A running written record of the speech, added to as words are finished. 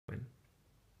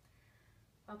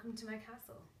Welcome to my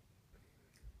castle.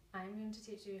 I'm going to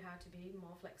teach you how to be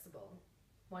more flexible,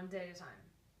 one day at a time.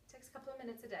 It takes a couple of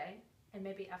minutes a day, and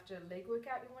maybe after a leg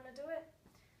workout you want to do it,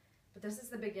 but this is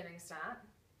the beginning start.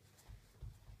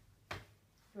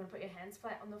 You want to put your hands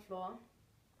flat on the floor,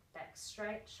 back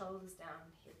straight, shoulders down,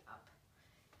 head up.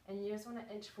 And you just want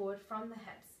to inch forward from the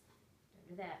hips. Don't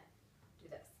do that, do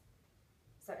this.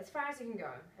 So as far as you can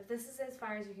go. If this is as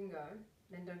far as you can go,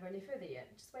 then don't go any further yet.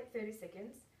 Just wait 30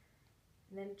 seconds,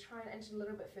 and then try and inch a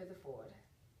little bit further forward.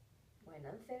 Wait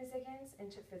another 30 seconds,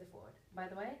 inch it further forward. By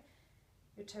the way,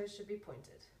 your toes should be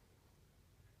pointed.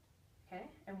 Okay,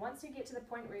 and once you get to the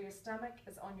point where your stomach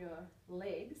is on your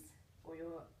legs, or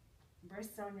your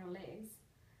breasts are on your legs,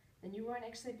 then you won't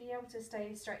actually be able to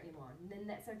stay straight anymore. And then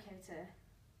that's okay to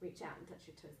reach out and touch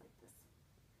your toes like this.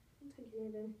 And take your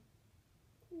head in.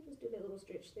 And just do that little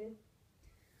stretch there.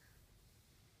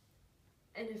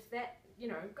 And if that,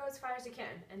 go as far as you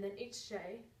can, and then each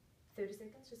day, 30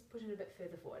 seconds, just push it a bit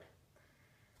further forward.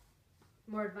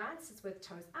 More advanced, it's with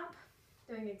toes up,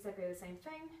 doing exactly the same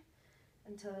thing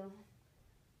until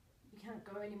you can't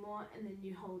go anymore, and then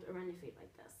you hold around your feet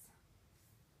like this.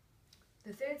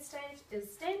 The third stage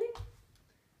is standing.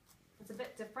 It's a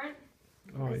bit different.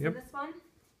 Oh, yep. This one,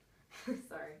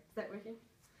 sorry, is that working?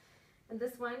 And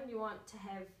this one, you want to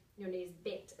have your knees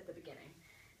bent at the beginning.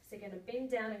 So you're going to bend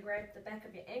down and grab the back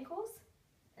of your ankles,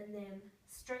 and then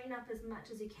straighten up as much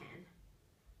as you can.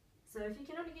 So if you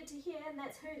can only get to here and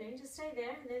that's hurting, just stay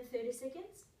there, and then 30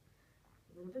 seconds,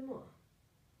 a little bit more.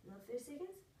 Another 30 seconds,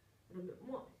 a little bit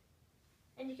more.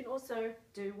 And you can also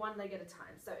do one leg at a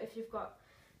time. So if you've got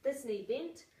this knee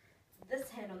bent, this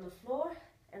hand on the floor,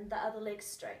 and the other leg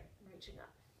straight, reaching up.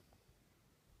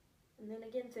 And then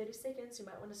again, 30 seconds, you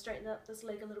might want to straighten up this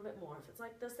leg a little bit more. If it's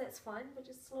like this, that's fine, but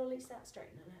just slowly start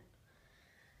straightening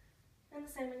it. And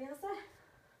the same on the other side.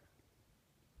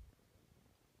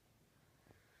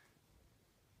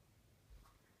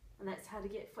 And that's how to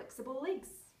get flexible legs.